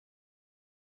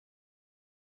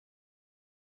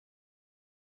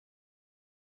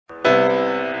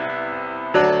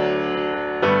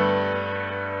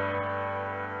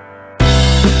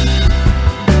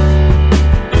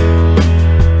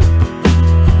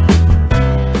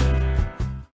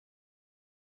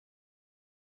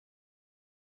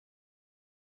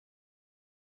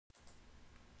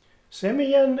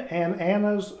Simeon and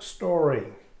Anna's Story,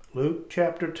 Luke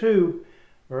chapter 2,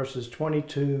 verses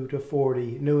 22 to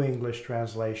 40, New English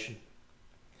Translation.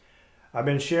 I've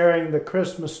been sharing the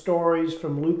Christmas stories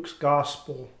from Luke's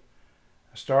Gospel.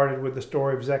 I started with the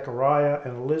story of Zechariah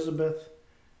and Elizabeth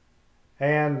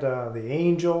and the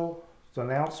angel's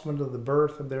announcement of the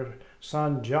birth of their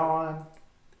son John,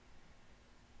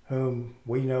 whom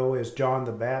we know as John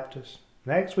the Baptist.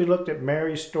 Next, we looked at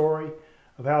Mary's story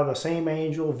of how the same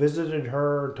angel visited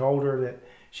her and told her that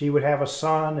she would have a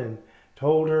son and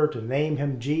told her to name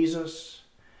him Jesus.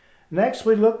 Next,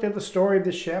 we looked at the story of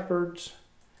the shepherds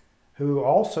who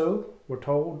also were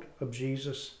told of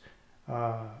Jesus'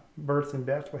 birth in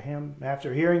Bethlehem.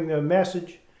 After hearing the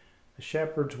message, the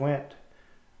shepherds went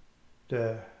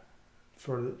to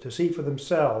see for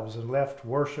themselves and left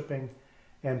worshiping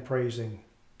and praising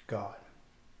God.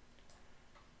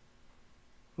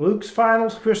 Luke's final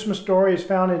Christmas story is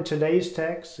found in today's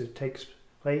text. It takes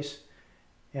place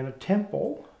in a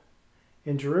temple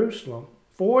in Jerusalem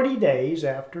 40 days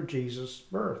after Jesus'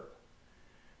 birth.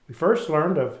 We first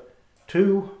learned of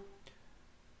two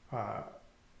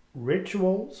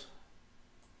rituals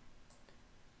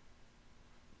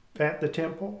at the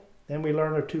temple. Then we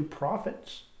learned of two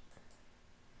prophets,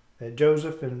 that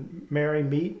Joseph and Mary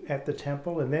meet at the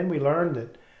temple. And then we learned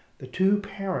that the two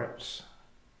parents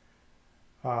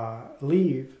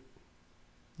leave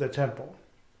the temple.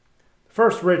 The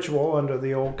first ritual under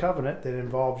the Old Covenant that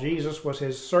involved Jesus was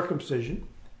his circumcision,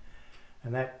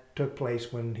 and that took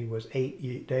place when he was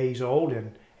 8 days old,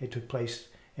 and it took place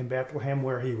in Bethlehem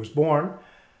where he was born.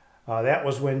 That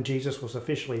was when Jesus was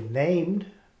officially named.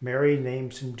 Mary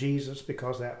names him Jesus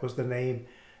because that was the name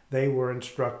they were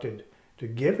instructed to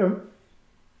give him.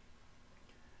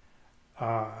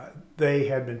 They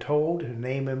had been told to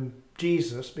name him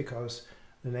Jesus because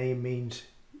the name means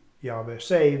Yahweh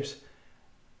saves.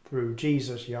 Through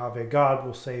Jesus, Yahweh God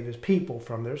will save his people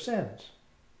from their sins.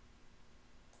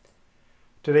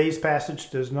 Today's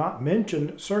passage does not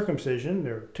mention circumcision.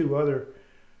 There are two other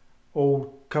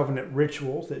Old Covenant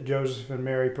rituals that Joseph and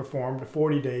Mary performed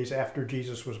 40 days after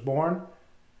Jesus was born.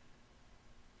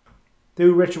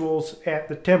 Two rituals at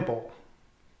the temple,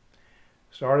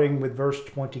 starting with verse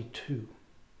 22.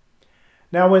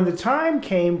 Now when the time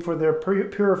came for their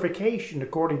purification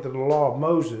according to the law of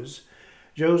Moses,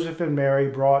 Joseph and Mary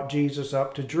brought Jesus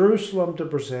up to Jerusalem to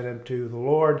present him to the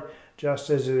Lord, just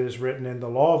as it is written in the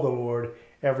law of the Lord,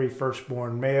 every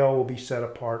firstborn male will be set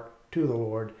apart to the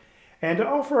Lord, and to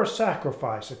offer a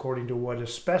sacrifice according to what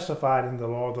is specified in the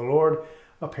law of the Lord,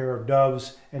 a pair of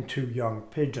doves and 2 young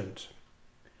pigeons.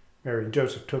 Mary and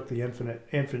Joseph took the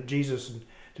infant Jesus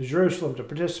to Jerusalem to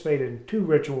participate in 2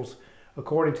 rituals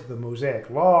according to the Mosaic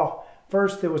law.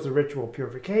 First, there was the ritual of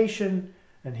purification,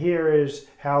 and here is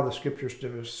how the scriptures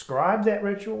describe that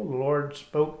ritual. The Lord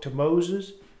spoke to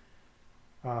Moses.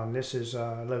 This is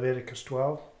Leviticus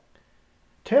 12.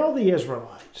 Tell the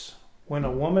Israelites, when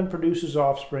a woman produces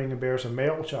offspring and bears a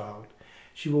male child,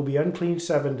 she will be unclean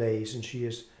 7 days, and she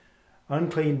is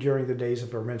unclean during the days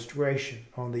of her menstruation.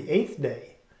 On the 8th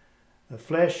day, the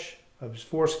flesh of his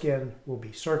foreskin will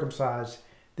be circumcised.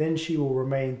 Then she will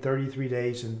remain 33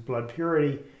 days in blood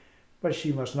purity, but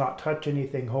she must not touch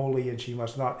anything holy, and she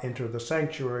must not enter the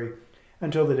sanctuary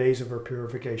until the days of her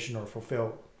purification are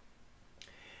fulfilled.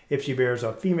 If she bears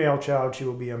a female child, she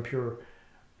will be impure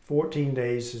 14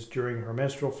 days as during her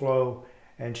menstrual flow,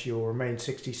 and she will remain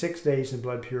 66 days in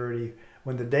blood purity.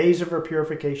 When the days of her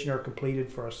purification are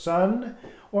completed for a son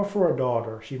or for a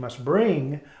daughter, she must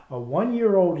bring a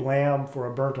 1-year-old lamb for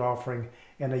a burnt offering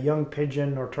and a young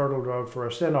pigeon or turtle dove for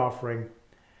a sin offering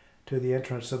to the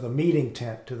entrance of the meeting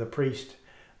tent to the priest.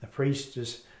 The priest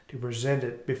is to present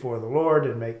it before the Lord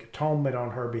and make atonement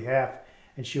on her behalf,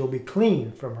 and she will be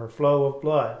clean from her flow of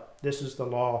blood. This is the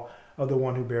law of the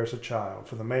one who bears a child,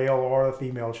 for the male or the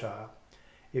female child.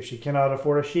 If she cannot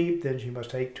afford a sheep, then she must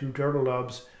take 2 turtle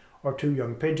doves or 2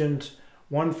 young pigeons,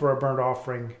 1 for a burnt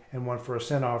offering and 1 for a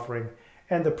sin offering,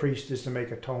 and the priest is to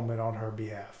make atonement on her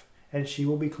behalf, and she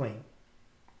will be clean.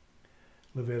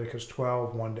 Leviticus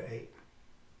 12, 1-8.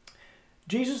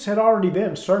 Jesus had already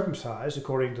been circumcised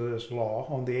according to this law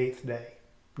on the 8th day.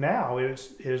 Now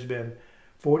it has been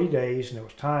 40 days, and it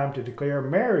was time to declare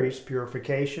Mary's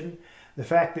purification. The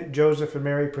fact that Joseph and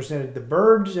Mary presented the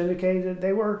birds indicated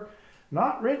they were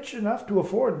not rich enough to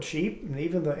afford sheep, and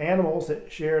even the animals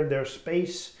that shared their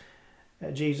space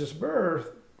at Jesus'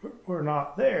 birth were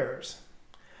not theirs.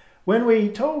 When we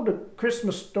told the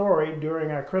Christmas story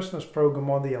during our Christmas program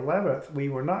on the 11th, we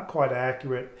were not quite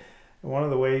accurate. And one of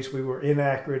the ways we were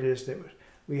inaccurate is that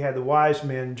we had the wise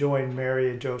men join Mary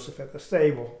and Joseph at the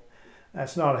stable.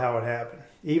 That's not how it happened.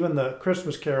 Even the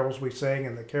Christmas carols we sing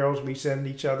and the carols we send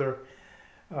each other,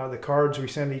 the cards we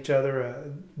send each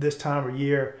other this time of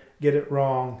year, get it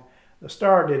wrong. The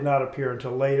star did not appear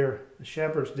until later. The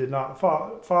shepherds did not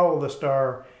follow the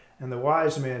star, and the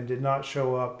wise men did not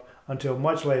show up until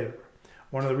much later.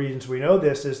 One of the reasons we know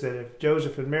this is that if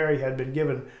Joseph and Mary had been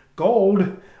given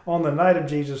gold on the night of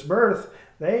Jesus' birth,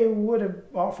 they would have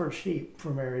offered sheep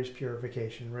for Mary's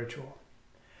purification ritual.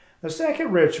 The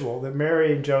second ritual that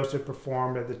Mary and Joseph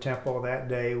performed at the temple that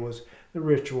day was the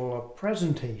ritual of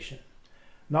presentation.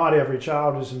 Not every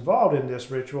child is involved in this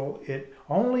ritual. It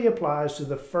only applies to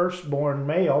the firstborn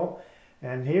male,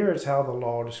 and here is how the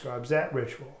law describes that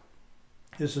ritual.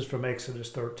 This is from Exodus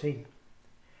 13.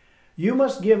 You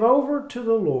must give over to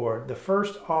the Lord the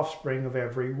first offspring of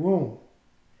every womb.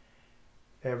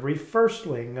 Every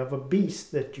firstling of a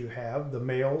beast that you have, the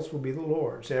males will be the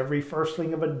Lord's. Every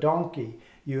firstling of a donkey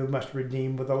you must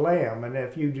redeem with a lamb, and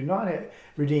if you do not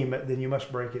redeem it, then you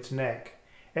must break its neck.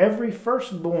 Every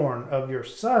firstborn of your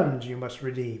sons you must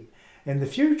redeem. In the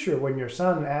future, when your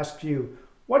son asks you,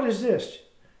 what is this?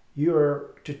 You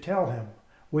are to tell him,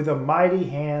 with a mighty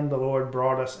hand the Lord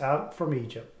brought us out from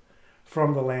Egypt,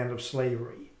 from the land of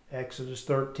slavery. Exodus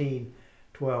 13,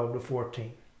 12 to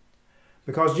 14.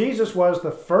 Because Jesus was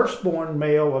the firstborn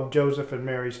male of Joseph and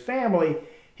Mary's family,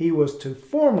 he was to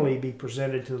formally be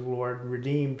presented to the Lord and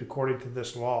redeemed according to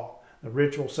this law. The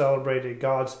ritual celebrated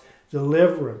God's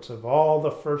deliverance of all the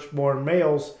firstborn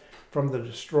males from the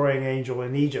destroying angel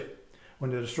in Egypt. When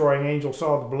the destroying angel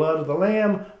saw the blood of the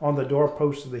lamb on the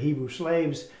doorposts of the Hebrew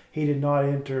slaves, he did not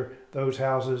enter those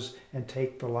houses and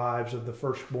take the lives of the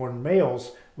firstborn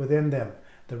males within them.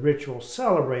 The ritual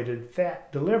celebrated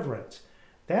that deliverance.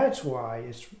 That's why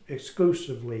it's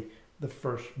exclusively the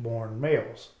firstborn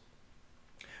males.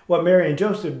 What Mary and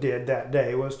Joseph did that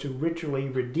day was to ritually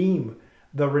redeem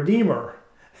the Redeemer.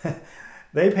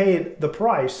 They paid the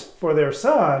price for their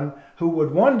son, who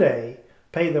would one day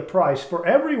pay the price for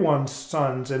everyone's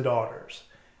sons and daughters.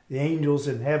 The angels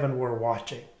in heaven were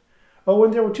watching. Oh,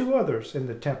 and there were two others in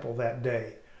the temple that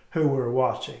day who were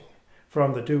watching.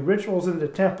 From the two rituals in the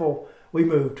temple, we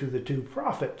move to the two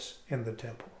prophets in the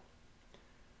temple.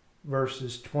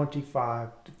 Verses 25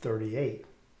 to 38.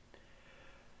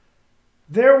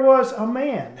 There was a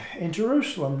man in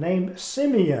Jerusalem named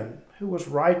Simeon, who was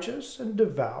righteous and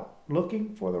devout,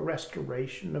 looking for the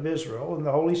restoration of Israel, and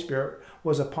the Holy Spirit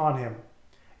was upon him.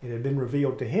 It had been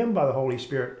revealed to him by the Holy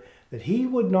Spirit that he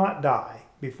would not die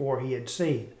before he had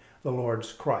seen the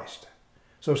Lord's Christ.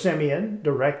 So Simeon,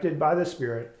 directed by the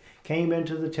Spirit, came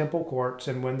into the temple courts,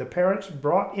 and when the parents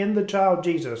brought in the child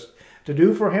Jesus to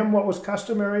do for him what was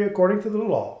customary according to the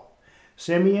law,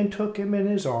 Simeon took him in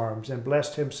his arms and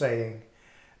blessed him, saying,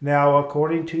 Now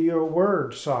according to your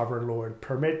word, sovereign Lord,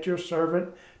 permit your servant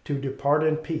to depart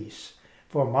in peace,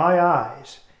 for my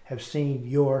eyes have seen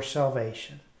your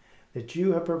salvation, that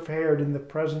you have prepared in the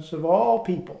presence of all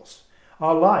peoples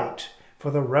a light for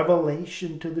the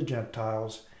revelation to the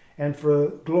Gentiles and for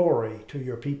glory to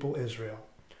your people Israel.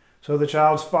 So the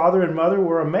child's father and mother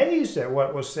were amazed at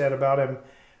what was said about him.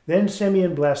 Then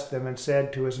Simeon blessed them and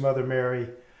said to his mother Mary,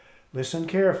 Listen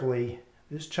carefully.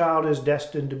 This child is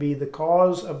destined to be the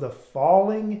cause of the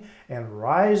falling and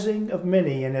rising of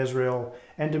many in Israel,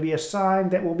 and to be a sign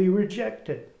that will be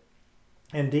rejected.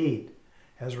 Indeed,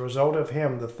 as a result of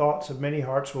him, the thoughts of many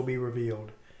hearts will be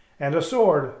revealed, and a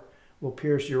sword will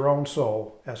pierce your own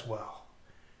soul as well.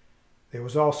 There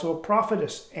was also a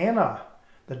prophetess, Anna,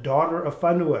 the daughter of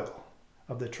Phanuel,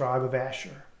 of the tribe of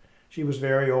Asher. She was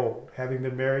very old, having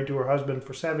been married to her husband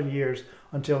for 7 years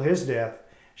until his death.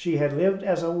 She had lived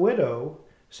as a widow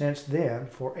since then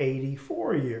for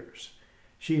 84 years.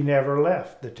 She never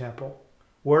left the temple,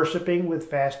 worshiping with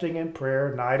fasting and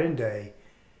prayer night and day.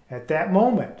 At that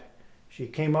moment, she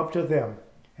came up to them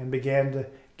and began to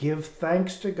give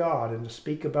thanks to God and to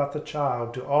speak about the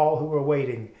child to all who were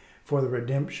waiting for the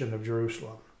redemption of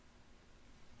Jerusalem.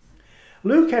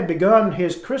 Luke had begun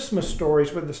his Christmas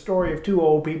stories with the story of two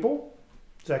old people,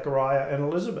 Zechariah and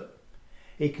Elizabeth.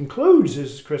 He concludes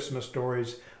his Christmas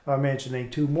stories by mentioning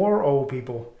two more old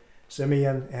people,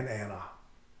 Simeon and Anna.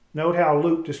 Note how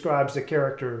Luke describes the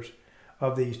characters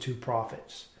of these two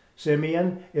prophets.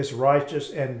 Simeon is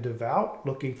righteous and devout,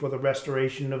 looking for the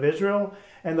restoration of Israel,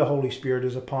 and the Holy Spirit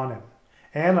is upon him.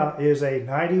 Anna is a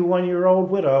 91-year-old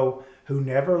widow who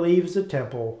never leaves the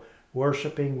temple,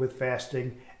 worshiping with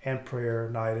fasting and prayer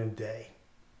night and day.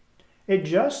 It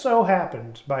just so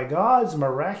happens, by God's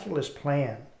miraculous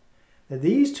plan, that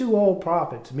these two old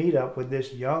prophets meet up with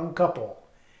this young couple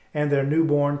and their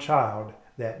newborn child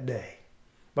that day.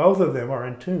 Both of them are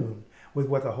in tune with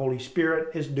what the Holy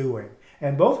Spirit is doing,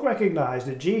 and both recognize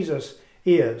that Jesus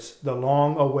is the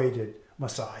long-awaited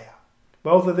Messiah.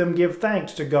 Both of them give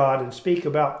thanks to God and speak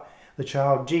about the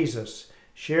child Jesus,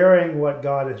 sharing what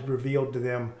God has revealed to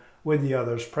them with the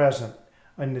others present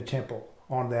in the temple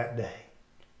on that day.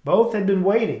 Both had been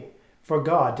waiting for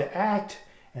God to act,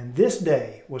 and this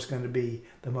day was going to be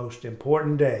the most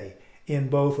important day in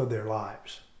both of their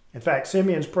lives. In fact,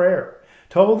 Simeon's prayer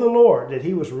told the Lord that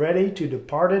he was ready to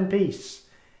depart in peace.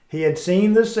 He had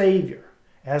seen the Savior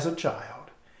as a child.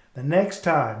 The next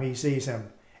time he sees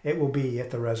him, it will be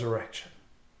at the resurrection.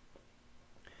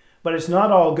 But it's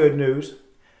not all good news.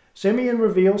 Simeon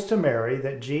reveals to Mary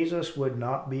that Jesus would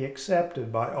not be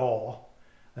accepted by all.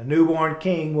 The newborn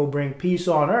king will bring peace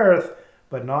on earth,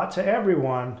 but not to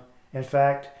everyone. In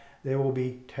fact, there will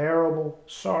be terrible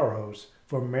sorrows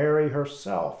for Mary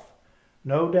herself.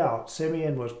 No doubt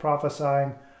Simeon was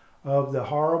prophesying of the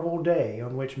horrible day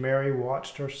on which Mary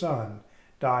watched her son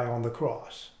die on the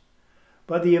cross.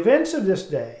 But the events of this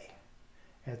day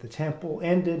at the temple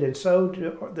ended, and so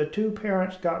the two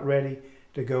parents got ready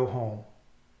to go home.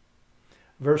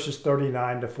 Verses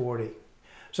 39 to 40.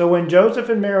 So when Joseph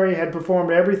and Mary had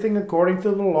performed everything according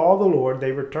to the law of the Lord,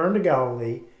 they returned to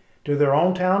Galilee, to their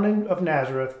own town of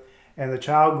Nazareth, and the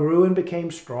child grew and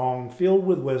became strong, filled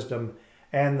with wisdom,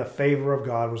 and the favor of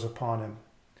God was upon him.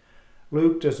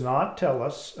 Luke does not tell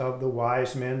us of the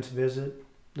wise men's visit,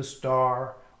 the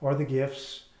star, or the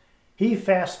gifts. He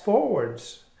fast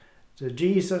forwards to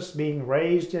Jesus being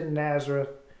raised in Nazareth,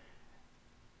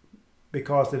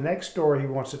 because the next story he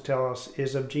wants to tell us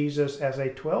is of Jesus as a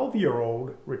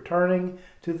 12-year-old returning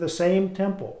to the same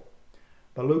temple.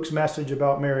 But Luke's message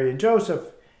about Mary and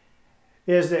Joseph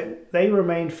is that they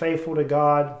remained faithful to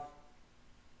God,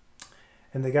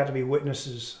 and they got to be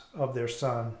witnesses of their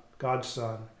son, God's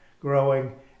son,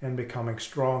 growing and becoming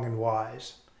strong and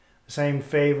wise. The same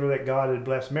favor that God had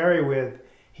blessed Mary with,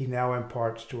 he now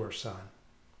imparts to her son.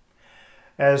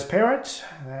 As parents,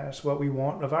 that's what we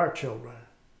want of our children.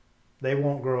 They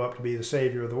won't grow up to be the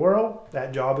Savior of the world.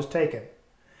 That job is taken.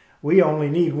 We only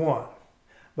need one.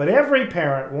 But every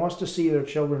parent wants to see their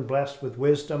children blessed with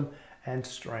wisdom and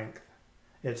strength.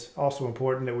 It's also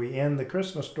important that we end the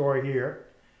Christmas story here.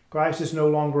 Christ is no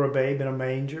longer a babe in a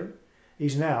manger.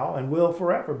 He's now, and will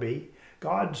forever be,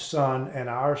 God's Son and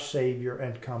our Savior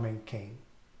and coming King.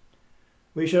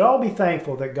 We should all be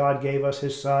thankful that God gave us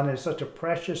his Son in such a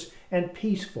precious and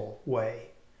peaceful way.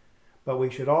 But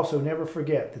we should also never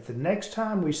forget that the next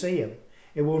time we see him,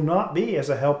 it will not be as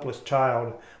a helpless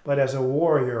child, but as a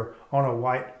warrior on a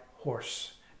white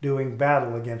horse, doing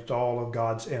battle against all of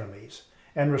God's enemies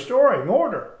and restoring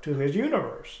order to his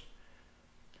universe.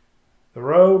 The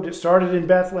road that started in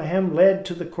Bethlehem led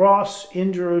to the cross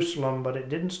in Jerusalem, but it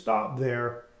didn't stop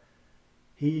there.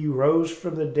 He rose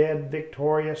from the dead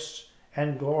victorious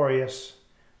and glorious.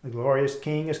 The glorious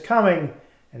King is coming,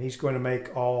 and he's going to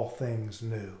make all things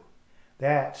new.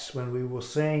 That's when we will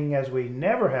sing as we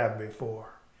never have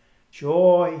before.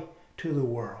 Joy to the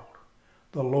world.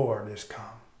 The Lord is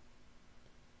come.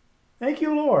 Thank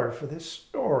you, Lord, for this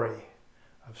story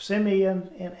of Simeon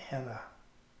and Anna.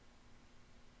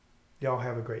 Y'all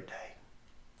have a great day.